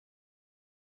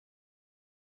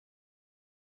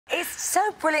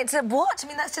So brilliant to watch. I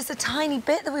mean, that's just a tiny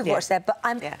bit that we've watched there, but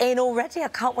I'm in already. I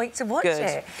can't wait to watch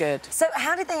it. Good. So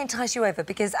how did they entice you over?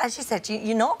 Because, as you said,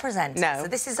 you're not presenting, no, so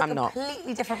this is a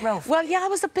completely different role. Well, yeah, I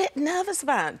was a bit nervous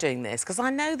about doing this because I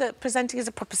know that presenting is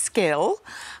a proper skill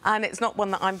and it's not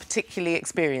one that I'm particularly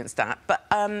experienced at. But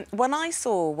when I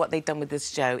saw what they'd done with this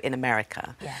show in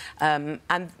America, and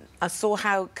I saw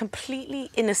how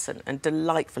completely innocent and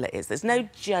delightful it is. There's no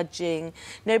judging,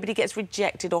 nobody gets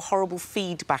rejected or horrible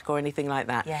feedback or anything like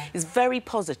that. It's very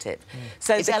positive.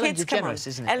 So it's the Ellen kids come on.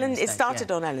 Isn't it? It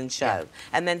started on Ellen's show,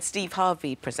 and then Steve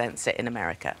Harvey presents it in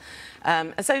America.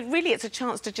 And so really it's a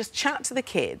chance to just chat to the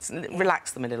kids and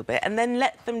relax them a little bit and then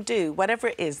let them do whatever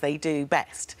it is they do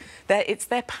best. It's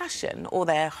their passion or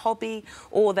their hobby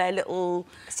or their little...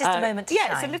 It's just a moment to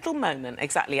shine. it's a little moment,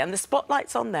 exactly. And the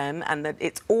spotlight's on them and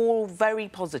it's all very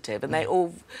positive and they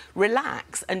all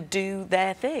relax and do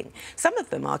their thing. Some of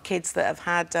them are kids that have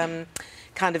had...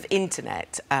 kind of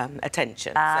internet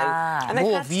attention. And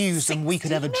more views than we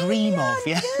could ever dream of,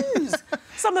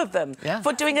 Some of them,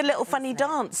 for doing a little funny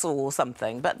dance or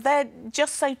something, but they're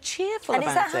just so cheerful about it.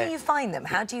 And is that how you find them?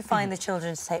 How do you find the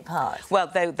children to take part? Well,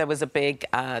 there was a big...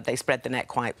 they spread the net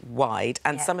quite wide,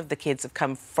 and some of the kids have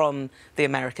come from the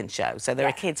American show. So there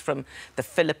are kids from the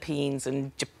Philippines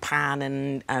and Japan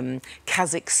and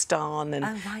Kazakhstan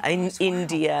and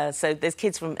India. So there's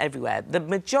kids from everywhere. The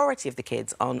majority of the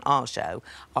kids on our show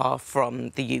are from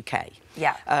the UK.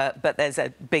 But there's a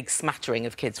big smattering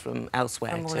of kids from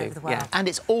elsewhere from all too. Over the world. And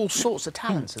it's all sorts of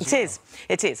talents as well.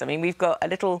 It is. I mean, we've got a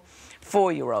little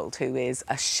 4-year-old who is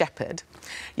a shepherd.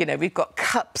 You know, we've got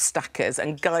cup stackers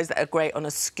and guys that are great on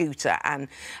a scooter and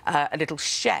a little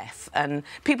chef and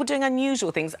people doing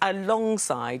unusual things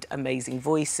alongside amazing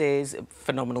voices,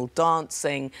 phenomenal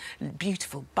dancing,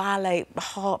 beautiful ballet,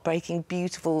 heartbreaking,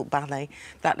 beautiful ballet.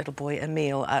 That little boy,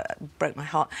 Emil, broke my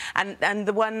heart. And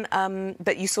the one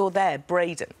that you saw there,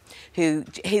 Braden, who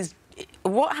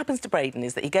what happens to Braden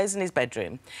is that he goes in his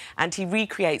bedroom and he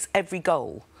recreates every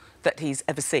goal that he's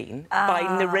ever seen by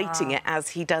narrating it as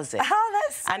he does it. Oh,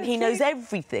 that's so And he knows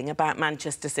everything about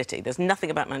Manchester City. There's nothing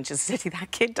about Manchester City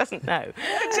that kid doesn't know.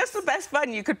 It's just the best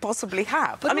fun you could possibly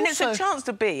have. But I mean, also, it's a chance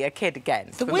to be a kid again.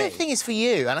 The weird thing is for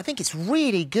you, and I think it's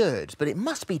really good, but it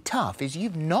must be tough, is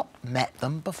you've not met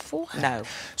them beforehand. No.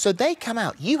 So they come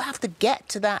out. You have to get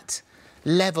to that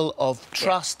level of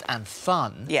trust and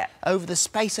fun over the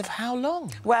space of how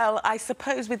long? Well, I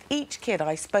suppose with each kid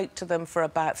I spoke to them for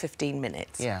about 15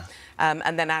 minutes.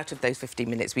 And then out of those 15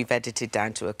 minutes we've edited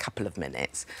down to a couple of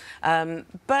minutes.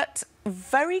 But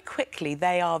very quickly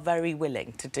they are very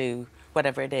willing to do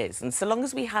whatever it is. And so long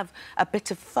as we have a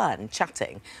bit of fun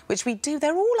chatting, which we do,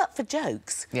 they're all up for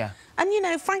jokes. And, you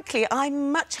know, frankly,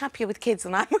 I'm much happier with kids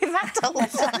than I'm with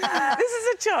adults. This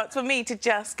is a chance for me to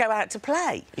just go out to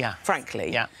play,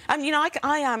 frankly. And, you know,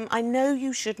 I know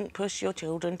you shouldn't push your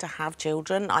children to have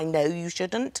children. I know you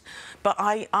shouldn't. But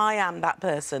I am that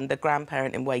person, the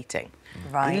grandparent in waiting.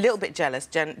 I'm a little bit jealous.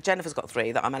 Jennifer's got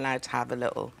 3 that I'm allowed to have a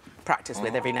little practice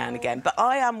with every now and again. But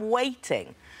I am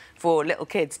waiting for little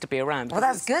kids to be around. Well,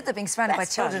 that's good that being surrounded by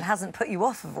children hasn't put you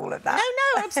off of all of that.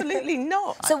 No, absolutely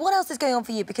not. So what else is going on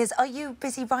for you? Because are you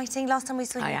busy writing? Last time we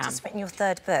saw you, just written your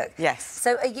 3rd book. Yes.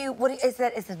 So are you,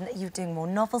 are you doing more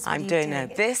novels? I'm doing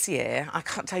this year, I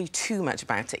can't tell you too much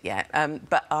about it yet,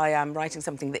 but I am writing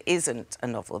something that isn't a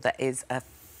novel, that is a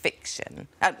fiction,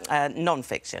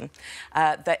 non-fiction,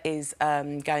 that is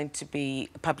going to be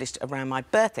published around my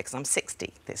birthday, because I'm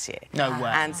 60 this year. No way.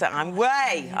 And so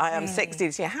I am 60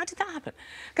 this year. How did that happen?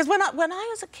 Because when I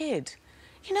was a kid,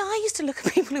 you know, I used to look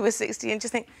at people who were 60 and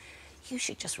just think, you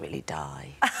should just really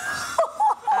die.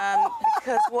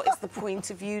 Because what is the point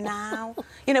of you now?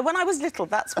 You know, when I was little,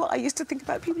 that's what I used to think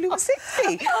about people who were 60.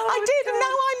 I did, and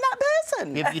now I'm that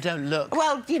person. Yeah, but you don't look...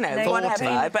 Well, you know,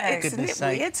 whatever, but isn't it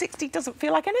weird? 60 doesn't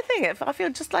feel like anything. I feel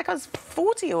just like I was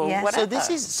 40 or whatever.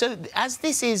 As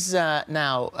this is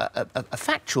now a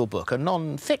factual book, a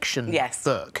non-fiction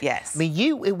book. I mean,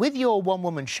 you, with your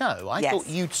one-woman show, I thought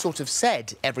you'd sort of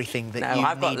said everything that you needed to say. No,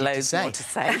 I've got loads more to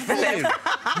say,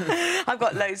 Phillip. I've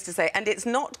got loads to say, and it's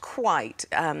not quite...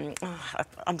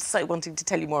 I'm so wanting to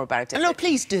tell you more about it. No,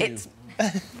 please do.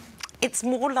 It's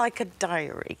more like a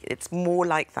diary. It's more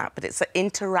like that, but it's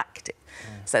interactive,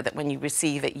 so that when you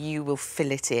receive it, you will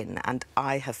fill it in, and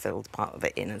I have filled part of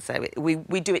it in, and so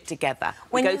we do it together.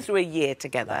 We go through a year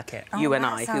together, you and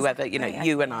I, whoever, you know,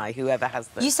 you and I, whoever has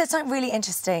the... You said something really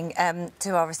interesting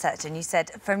to our researcher, and you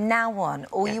said, from now on,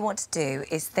 all you want to do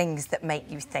is things that make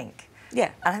you think.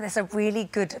 Yeah. I think that's a really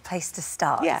good place to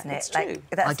start, isn't it? It's true.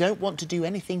 I don't want to do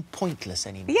anything pointless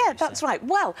anymore. Yeah, that's right.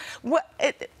 Well,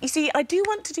 you see, I do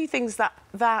want to do things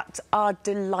that are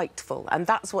delightful, and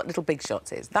that's what Little Big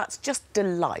Shots is. That's just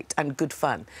delight and good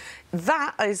fun.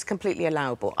 That is completely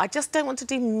allowable. I just don't want to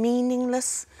do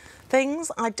meaningless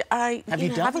things. I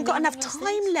haven't got enough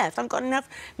time left. I've got enough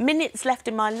minutes left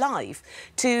in my life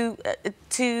to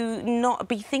not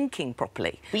be thinking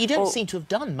properly. But you don't seem to have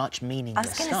done much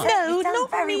meaningless stuff. No, not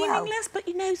very meaningless. But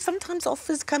you know, sometimes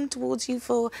offers come towards you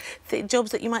for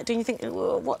jobs that you might do, and you think,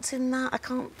 well, what's in that? I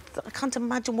can't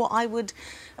imagine what I would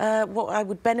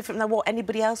benefit from that. What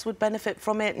anybody else would benefit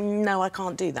from it? No, I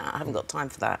can't do that. I haven't got time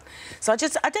for that. So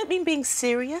I don't mean being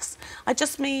serious. I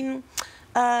just mean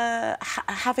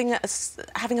having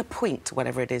a point to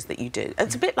whatever it is that you do.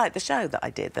 It's a bit like the show that I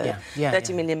did, the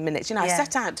 30 million minutes. You know, I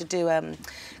set out to do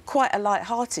quite a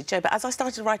light-hearted show, but as I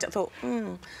started to write it, I thought,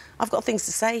 I've got things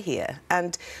to say here.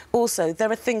 And also,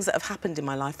 there are things that have happened in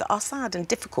my life that are sad and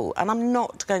difficult, and I'm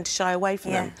not going to shy away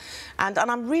from them. And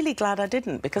I'm really glad I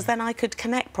didn't, because then I could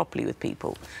connect properly with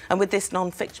people. And with this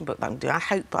non-fiction book that I'm doing, I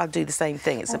hope I'll do the same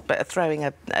thing. It's a bit of throwing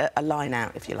a line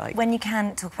out, if you like. When you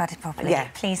can talk about it properly,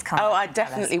 please come. Oh, I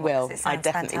definitely will. I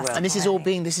definitely will. And this is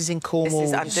this is in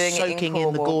Cornwall, I'm doing soaking it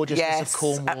in the gorgeousness of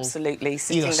Cornwall. Yes, absolutely.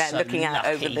 Sitting there looking out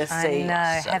over the sea. I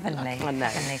know, heavenly. I know.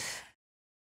 Heavenly.